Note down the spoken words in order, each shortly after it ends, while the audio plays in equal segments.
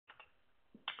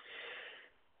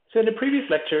So in the previous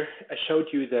lecture, I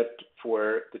showed you that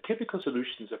for the typical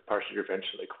solutions of partial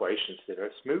differential equations that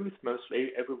are smooth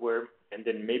mostly everywhere and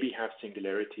then maybe have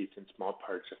singularities in small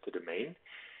parts of the domain,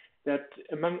 that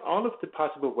among all of the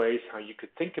possible ways how you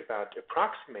could think about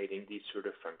approximating these sort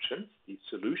of functions, these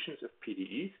solutions of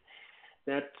PDEs,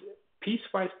 that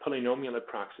piecewise polynomial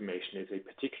approximation is a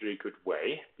particularly good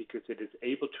way because it is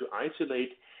able to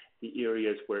isolate the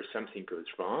areas where something goes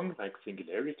wrong, like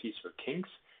singularities or kinks,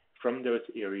 from those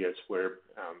areas where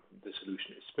the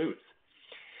solution is smooth.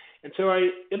 And so I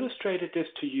illustrated this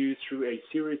to you through a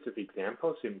series of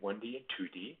examples in 1D and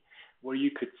 2D, where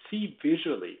you could see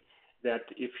visually that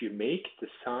if you make the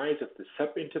size of the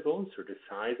subintervals or the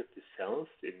size of the cells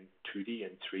in 2D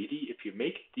and 3D, if you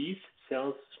make these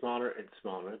cells smaller and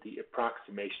smaller, the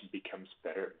approximation becomes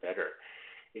better and better.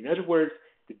 In other words,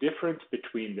 the difference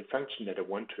between the function that I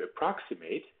want to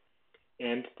approximate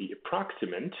and the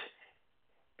approximant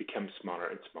becomes smaller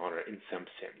and smaller in some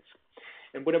sense.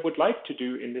 And what I would like to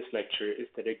do in this lecture is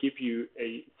that I give you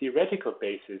a theoretical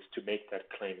basis to make that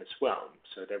claim as well,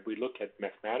 so that we look at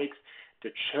mathematics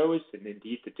that shows that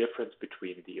indeed the difference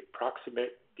between the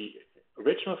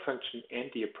original function and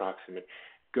the approximate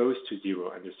goes to zero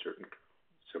under certain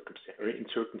in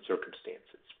certain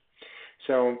circumstances.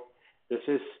 So this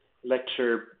is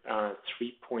lecture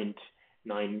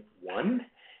 3.91.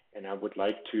 And I would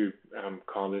like to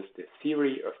call this the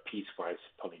theory of piecewise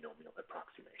polynomial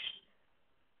approximation.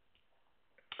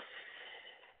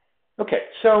 Okay,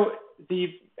 so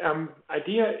the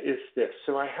idea is this.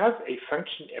 So I have a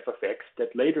function f of x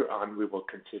that later on we will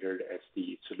consider as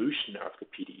the solution of the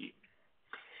PDE.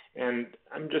 And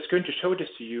I'm just going to show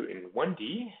this to you in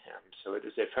 1D. So it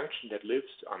is a function that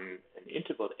lives on an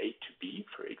interval a to b,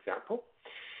 for example.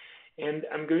 And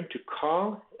I'm going to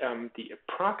call the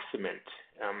approximant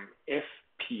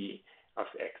fp of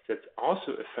x. That's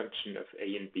also a function of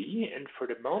a and b. And for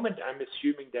the moment, I'm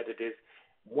assuming that it is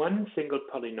one single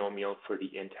polynomial for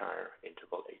the entire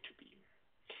interval a to b.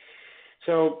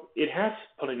 So it has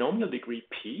polynomial degree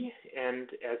p, and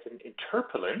as an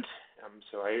interpolant,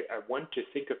 so I want to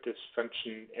think of this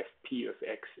function fp of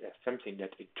x as something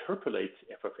that interpolates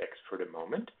f of x for the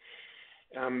moment.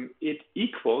 It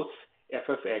equals f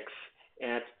of x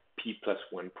at p plus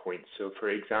 1 point. So for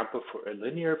example, for a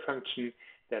linear function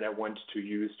that I want to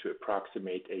use to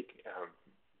approximate a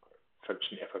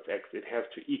function f of x, it has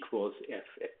to equals f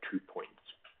at 2 points.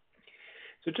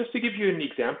 So just to give you an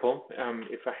example,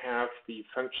 if I have the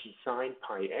function sine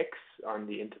pi x on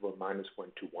the interval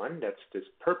 -1 to 1, that's this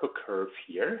purple curve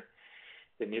here,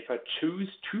 then if I choose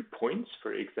 2 points,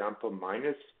 for example,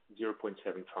 minus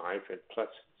 0.75 and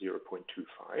plus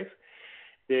 0.25,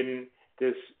 then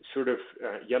this sort of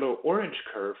yellow-orange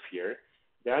curve here,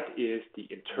 that is the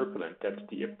interpolant. That's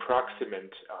the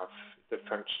approximant of the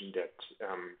function that,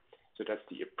 so that's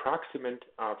the approximant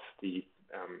of the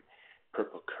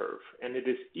purple curve. And it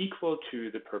is equal to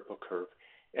the purple curve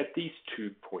at these 2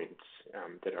 points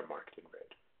that are marked in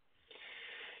red.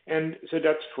 And so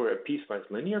that's for a piecewise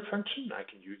linear function. I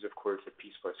can use, of course, a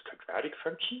piecewise quadratic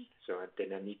function. So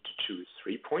then I need to choose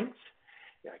 3 points.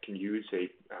 I can use a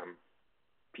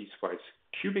piecewise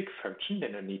cubic function,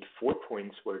 then I need 4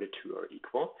 points where the two are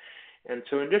equal. And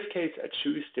so in this case, I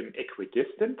choose them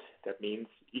equidistant. That means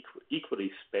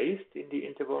equally spaced in the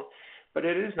interval. But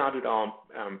it is not at all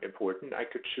important. I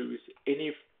could choose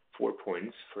any 4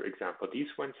 points, for example,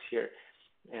 these ones here,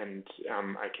 and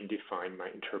I can define my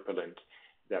interpolant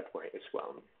that way as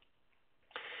well.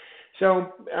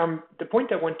 So the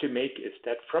point I want to make is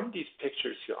that from these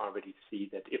pictures, you already see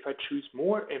that if I choose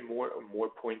more and more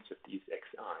points of these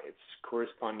xi's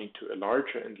corresponding to a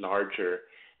larger and larger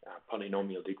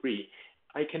polynomial degree,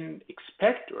 I can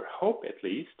expect or hope at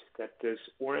least that this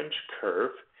orange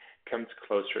curve comes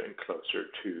closer and closer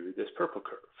to this purple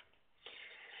curve.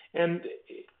 And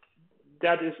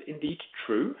that is indeed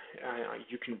true.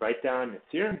 You can write down a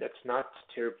theorem that's not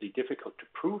terribly difficult to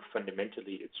prove.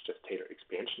 Fundamentally, it's just Taylor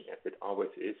expansion, as it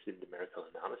always is in numerical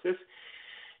analysis.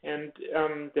 And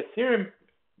the theorem,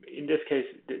 in this case,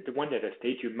 the one that I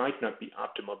state you might not be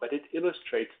optimal, but it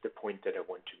illustrates the point that I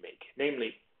want to make.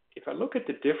 Namely, if I look at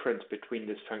the difference between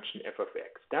this function f of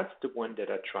x, that's the one that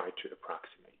I try to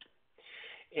approximate.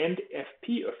 And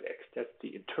fp of x, that's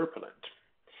the interpolant.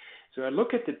 So I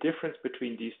look at the difference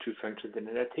between these two functions, and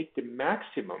then I take the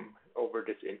maximum over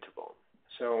this interval.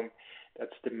 So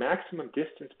that's the maximum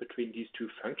distance between these two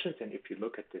functions. And if you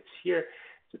look at this here,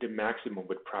 so the maximum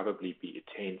would probably be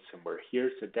attained somewhere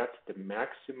here. So that's the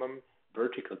maximum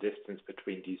vertical distance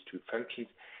between these two functions.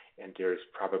 And there is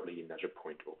probably another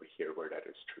point over here where that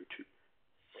is true too.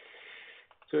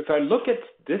 So if I look at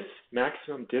this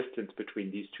maximum distance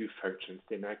between these two functions,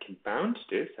 then I can bound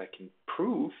this, I can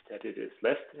prove that it is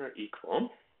less than or equal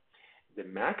the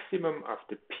maximum of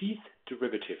the pth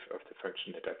derivative of the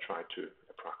function that I try to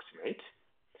approximate,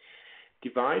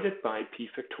 divided by p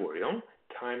factorial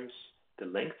times the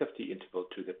length of the interval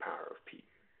to the power of p.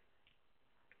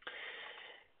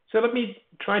 So let me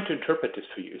try to interpret this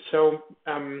for you. So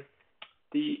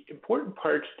the important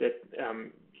part that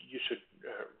you should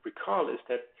recall is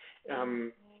that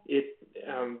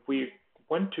we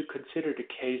want to consider the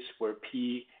case where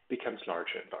p becomes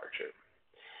larger and larger.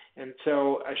 And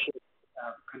so I should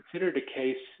consider the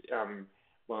case,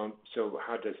 well, so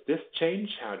how does this change?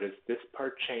 How does this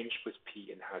part change with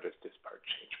p? And how does this part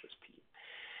change with p?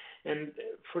 And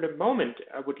for the moment,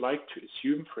 I would like to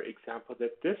assume, for example,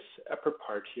 that this upper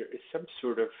part here is some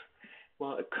sort of,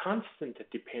 well, a constant that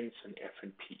depends on f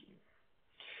and p.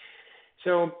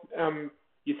 So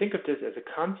you think of this as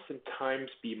a constant times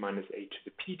b minus a to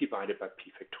the p divided by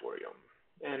p factorial.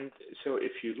 And so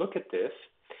if you look at this,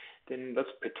 then let's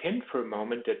pretend for a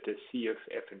moment that the c of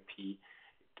f and p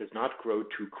does not grow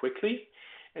too quickly.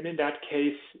 And in that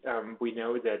case, we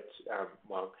know that,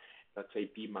 well, let's say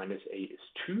b minus a is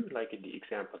 2, like in the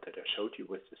example that I showed you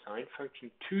with the sine function,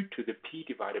 2 to the p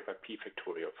divided by p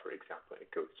factorial, for example,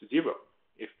 it goes to 0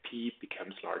 if p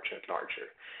becomes larger and larger.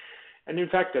 And in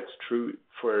fact, that's true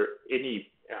for any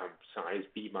size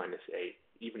b minus a.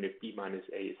 Even if b minus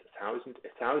a is 1,000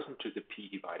 to the p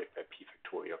divided by p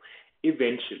factorial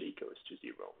eventually goes to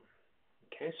 0.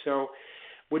 Okay, so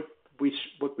what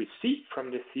we see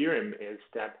from the theorem is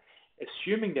that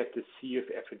assuming that the c of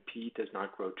f and p does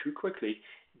not grow too quickly,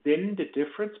 then the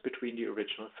difference between the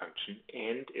original function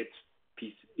and its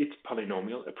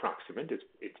polynomial approximant,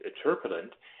 its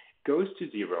interpolant, goes to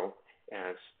 0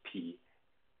 as p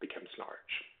becomes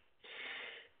large.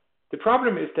 The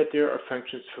problem is that there are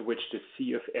functions for which the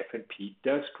c of f and p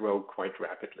does grow quite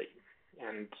rapidly.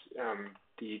 And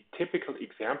the typical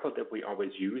example that we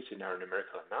always use in our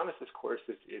numerical analysis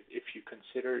courses is if you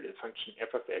consider the function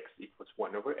f of x equals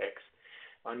 1 over x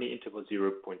on the interval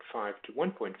 0.5 to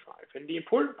 1.5. And the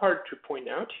important part to point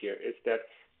out here is that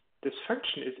this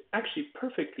function is actually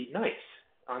perfectly nice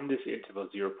on this interval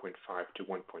 0.5 to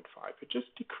 1.5. It just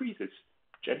decreases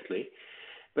gently.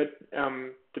 But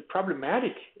the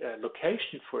problematic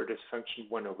location for this function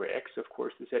 1 over x, of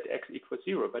course, is at x equals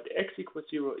 0. But x equals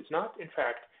 0 is not, in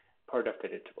fact, part of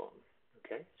that interval.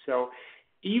 Okay, so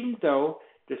even though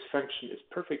this function is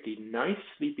perfectly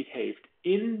nicely behaved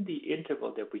in the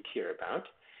interval that we care about,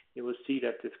 you will see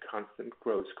that this constant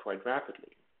grows quite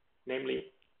rapidly.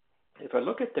 Namely, if I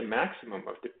look at the maximum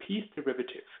of the pth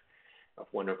derivative of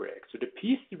 1 over x, so the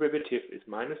pth derivative is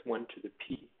minus 1 to the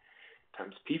p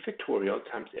times p factorial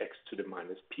times x to the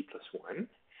minus p plus 1.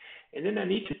 And then I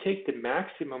need to take the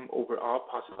maximum over all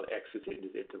possible x's in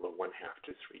this interval 1/2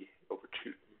 to 3 over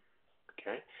 2.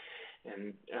 Okay,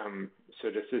 and so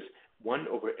this is 1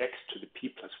 over x to the p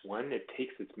plus 1. It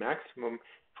takes its maximum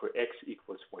for x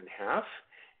equals 1/2.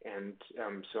 And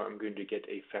so I'm going to get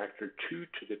a factor 2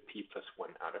 to the p plus 1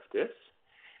 out of this,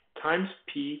 times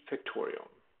p factorial.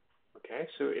 Okay,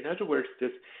 so in other words,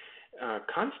 this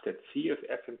constant c of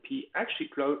f and p actually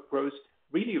grows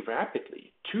really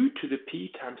rapidly, 2 to the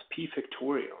p times p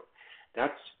factorial.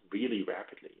 That's really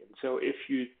rapidly. And so if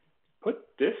you put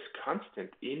this constant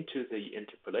into the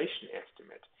interpolation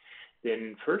estimate,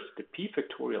 then first the p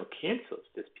factorial cancels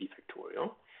this p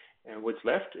factorial, and what's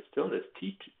left is still this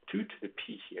 2 to the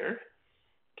p here.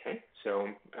 Okay,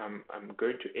 so I'm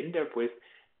going to end up with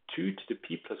 2 to the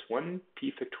p plus 1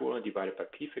 p factorial divided by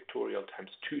p factorial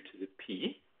times 2 to the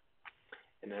p.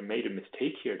 And I made a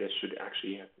mistake here. That should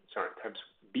actually have, times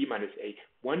b minus a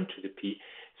 1 to the p.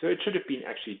 So it should have been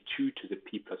actually 2 to the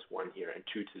p plus 1 here and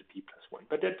 2 to the p plus 1.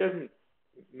 But that doesn't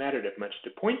matter that much. The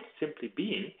point simply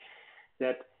being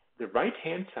that the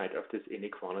right-hand side of this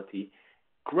inequality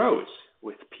grows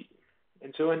with p.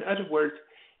 And so in other words,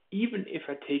 even if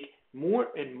I take more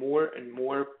and more and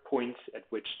more points at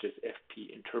which this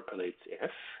fp interpolates f,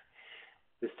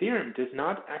 the theorem does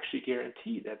not actually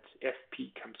guarantee that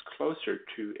fp comes closer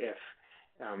to f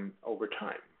over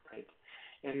time, right?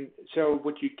 And so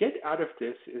what you get out of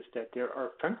this is that there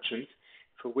are functions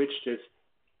for which this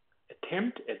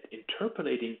attempt at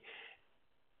interpolating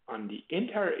on the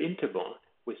entire interval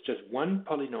with just one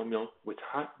polynomial, with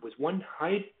one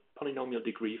high polynomial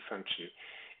degree function,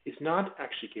 is not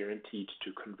actually guaranteed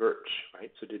to converge,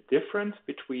 right? So the difference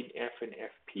between f and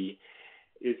fp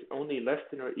is only less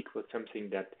than or equal to something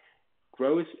that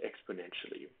grows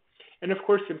exponentially. And of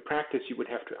course, in practice, you would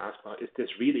have to ask, well, is this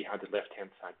really how the left-hand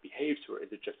side behaves, or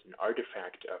is it just an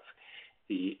artifact of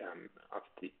the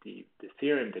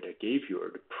theorem that I gave you, or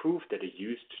the proof that I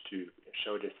used to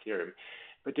show this theorem.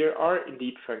 But there are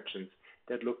indeed functions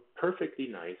that look perfectly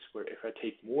nice, where if I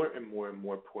take more and more and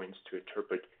more points to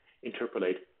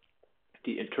interpolate,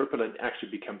 the interpolant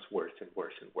actually becomes worse and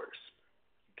worse and worse.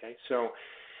 Okay, so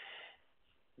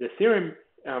the theorem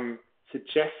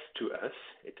suggests to us,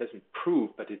 it doesn't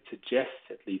prove, but it suggests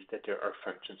at least that there are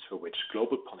functions for which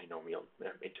global polynomial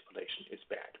interpolation is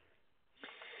bad.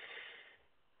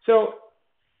 So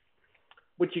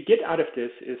what you get out of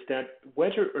this is that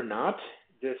whether or not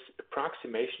this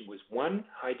approximation with one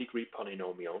high-degree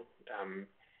polynomial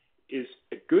is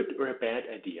a good or a bad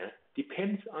idea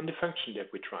depends on the function that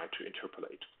we try to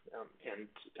interpolate.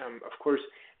 Of course,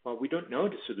 well, we don't know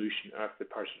the solution of the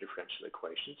partial differential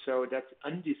equation, so that's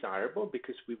undesirable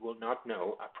because we will not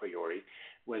know a priori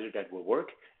whether that will work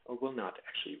or will not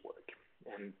actually work.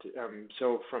 And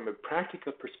so from a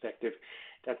practical perspective,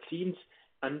 that seems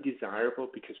undesirable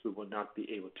because we will not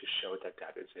be able to show that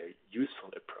that is a useful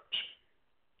approach.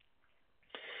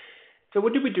 So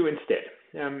what do we do instead?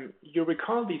 You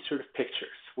recall these sort of pictures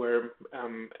where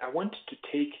I wanted to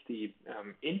take the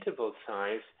interval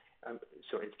size,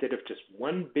 so instead of just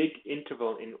one big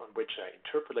interval on which I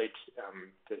interpolate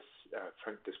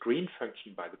this green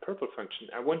function by the purple function,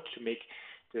 I want to make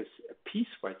this a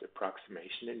piecewise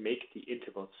approximation and make the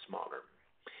intervals smaller.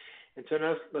 And so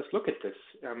now let's look at this.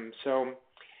 So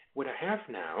what I have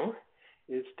now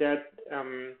is that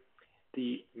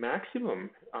the maximum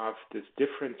of this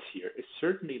difference here is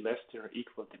certainly less than or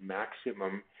equal to the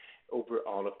maximum over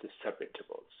all of the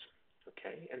subintervals.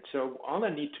 Okay, and so all I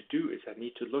need to do is I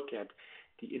need to look at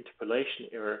the interpolation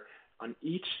error on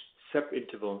each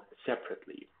subinterval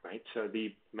separately, right? So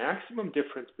the maximum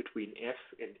difference between f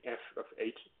and f of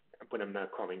h, what I'm now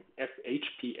calling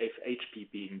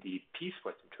fhp being the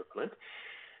piecewise interpolant.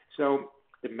 So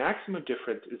the maximum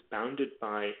difference is bounded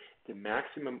by the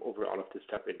maximum over all of the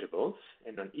subintervals,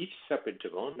 and on each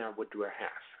subinterval, now what do I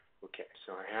have? Okay,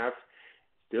 so I have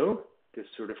still this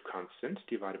sort of constant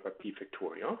divided by p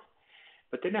factorial,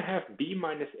 but then I have b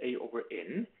minus a over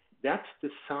n. That's the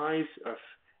size of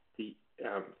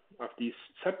these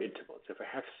subintervals. If I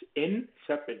have n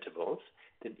subintervals,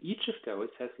 then each of those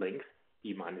has length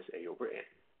b minus a over n.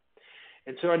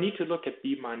 And so I need to look at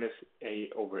b minus a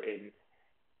over n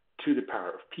to the power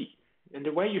of p. And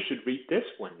the way you should read this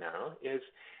one now is,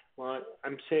 well,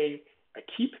 I'm saying I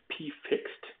keep p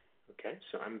fixed. Okay,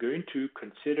 so I'm going to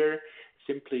consider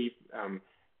simply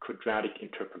quadratic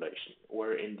interpolation,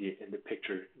 or in the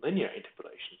picture, linear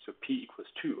interpolation. So p equals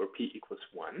 2 or p equals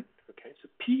 1. Okay, so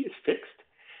p is fixed,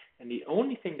 and the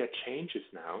only thing that changes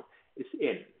now is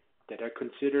n, that I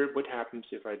consider what happens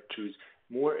if I choose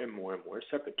more and more and more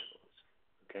subintervals.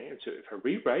 Okay, and so if I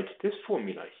rewrite this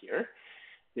formula here,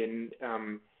 then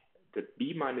the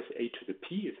b minus a to the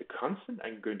p is a constant.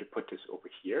 I'm going to put this over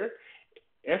here.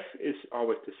 F is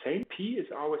always the same, p is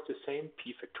always the same,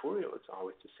 p factorial is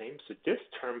always the same. So this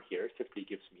term here simply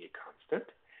gives me a constant.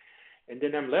 And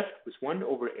then I'm left with 1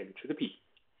 over n to the p.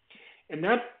 And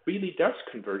that really does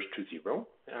converge to 0,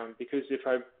 because if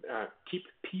I keep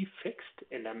p fixed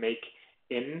and I make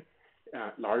n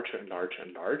larger and larger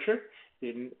and larger,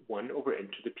 then 1 over n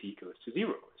to the p goes to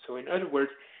 0. So in other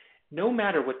words, no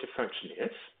matter what the function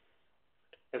is,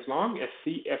 as long as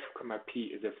cf,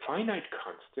 p is a finite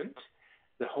constant,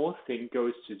 the whole thing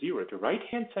goes to 0. The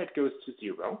right-hand side goes to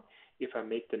 0 if I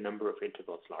make the number of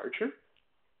intervals larger.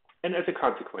 And as a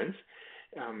consequence,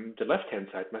 the left-hand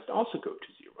side must also go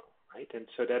to 0, right? And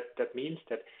so that means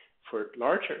that for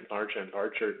larger and larger and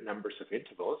larger numbers of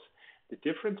intervals, the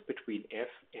difference between f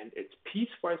and its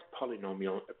piecewise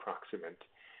polynomial approximant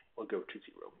will go to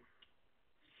 0.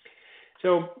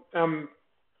 So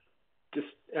just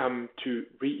to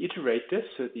reiterate this,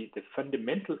 so the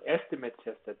fundamental estimate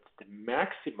says that the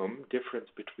maximum difference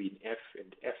between f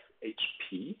and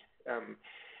fhp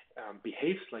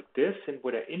behaves like this, and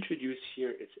what I introduce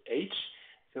here is h.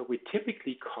 So we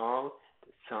typically call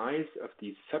the size of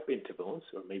these subintervals,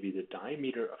 or maybe the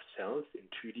diameter of cells in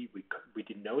 2D, we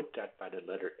denote that by the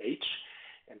letter h,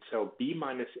 and so b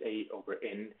minus a over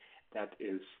n, that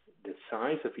is the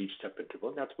size of each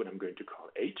subinterval. That's what I'm going to call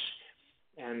h.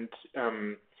 And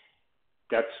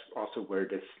that's also where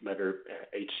this letter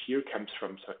h here comes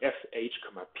from. So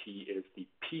fh, p is the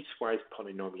piecewise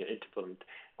polynomial interpolant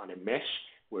on a mesh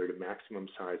where the maximum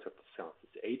size of the cells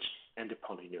is h and the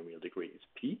polynomial degree is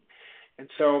p. And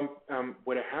so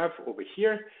what I have over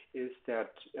here is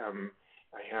that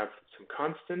I have some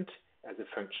constant as a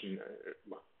function,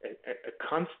 a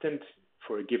constant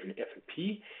for a given f and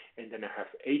p, and then I have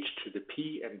h to the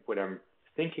p, and what I'm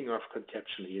thinking of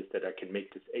conceptually is that I can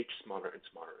make this h smaller and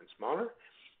smaller and smaller.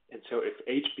 And so if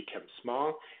h becomes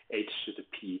small, h to the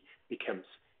p becomes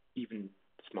even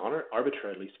smaller,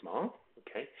 arbitrarily small.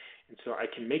 Okay, and so I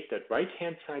can make that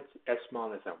right-hand side as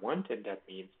small as I want, and that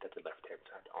means that the left-hand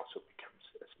side also becomes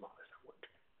as small as I want.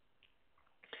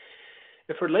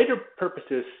 And for later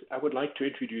purposes, I would like to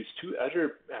introduce two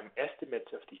other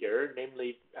estimates of the error,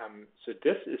 namely, so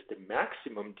this is the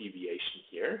maximum deviation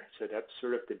here. So that's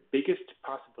sort of the biggest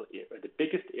possible error, the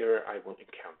biggest error I will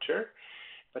encounter.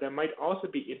 But I might also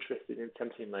be interested in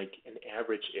something like an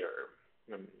average error.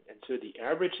 And so the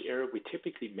average error, we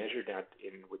typically measure that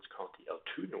in what's called the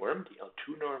L2 norm. The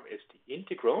L2 norm is the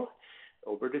integral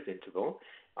over this interval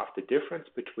of the difference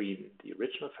between the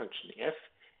original function f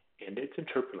and its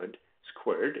interpolant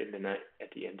squared, and then I,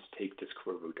 at the end, take the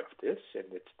square root of this,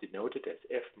 and it's denoted as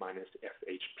f minus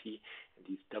fhp, and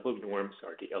these double norms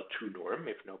are the L2 norm,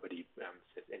 if nobody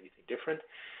says anything different.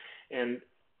 And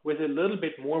with a little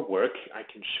bit more work, I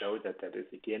can show that that is,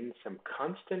 again, some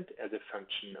constant as a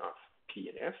function of p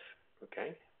and f,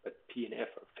 okay, but p and f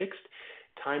are fixed,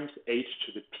 times h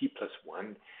to the p plus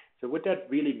 1. So what that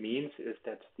really means is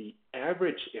that the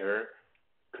average error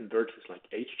converges like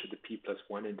h to the p plus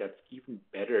 1, and that's even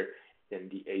better than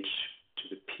the h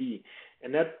to the p.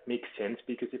 And that makes sense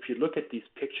because if you look at these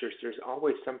pictures, there's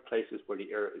always some places where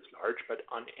the error is large, but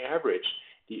on average,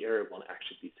 the error will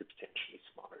actually be substantially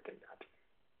smaller than that.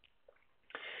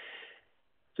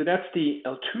 So that's the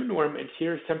L2 norm, and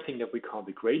here's something that we call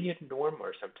the gradient norm,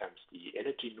 or sometimes the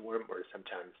energy norm, or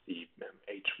sometimes the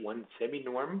H1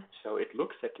 semi-norm. So it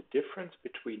looks at the difference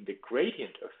between the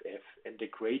gradient of f and the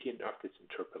gradient of this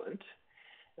interpolant.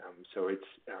 So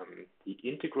it's the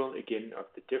integral, again, of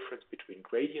the difference between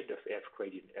gradient of f,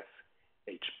 gradient f,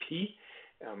 hp.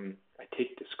 I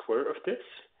take the square of this,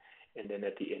 and then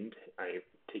at the end, I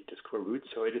take the square root.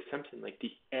 So it is something like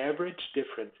the average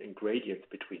difference in gradients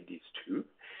between these two.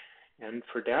 And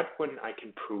for that one, I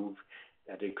can prove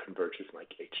that it converges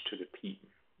like h to the p.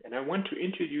 And I want to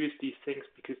introduce these things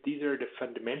because these are the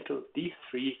fundamental, these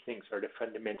three things are the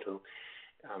fundamental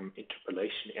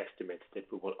interpolation estimates that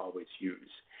we will always use.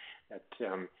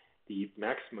 That the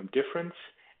maximum difference,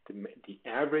 the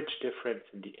average difference,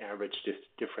 and the average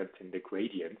difference in the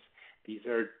gradients, these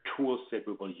are tools that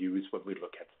we will use when we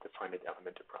look at the finite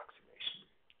element approximation.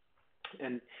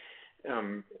 And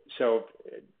so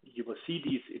you will see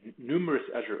these in numerous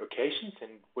other occasions,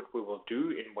 and what we will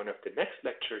do in one of the next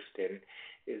lectures then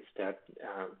is that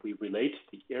we relate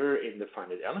the error in the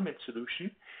finite element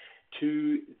solution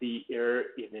to the error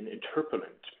in an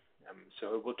interpolant.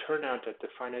 So it will turn out that the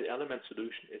finite element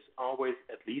solution is always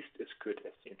at least as good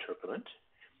as the interpolant.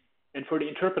 And for the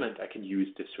interpolant, I can use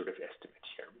this sort of estimate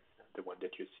here, the one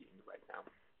that you're seeing right now.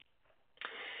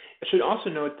 I should also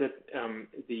note that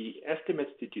the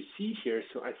estimates that you see here,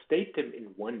 so I state them in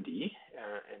 1D,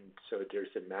 and so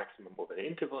there's a maximum over an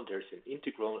interval, there's an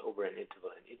integral over an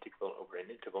interval, an integral over an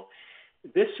interval.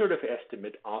 This sort of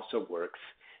estimate also works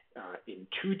in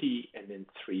 2D and in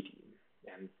 3D,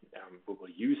 and we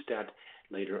will use that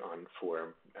later on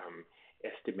for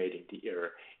estimating the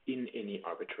error in any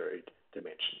arbitrary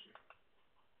dimension.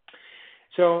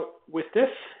 So with this,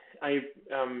 I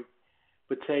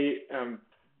would say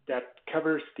that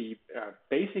covers the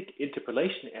basic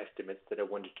interpolation estimates that I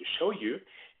wanted to show you,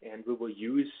 and we will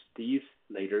use these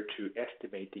later to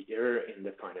estimate the error in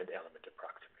the finite element approximation.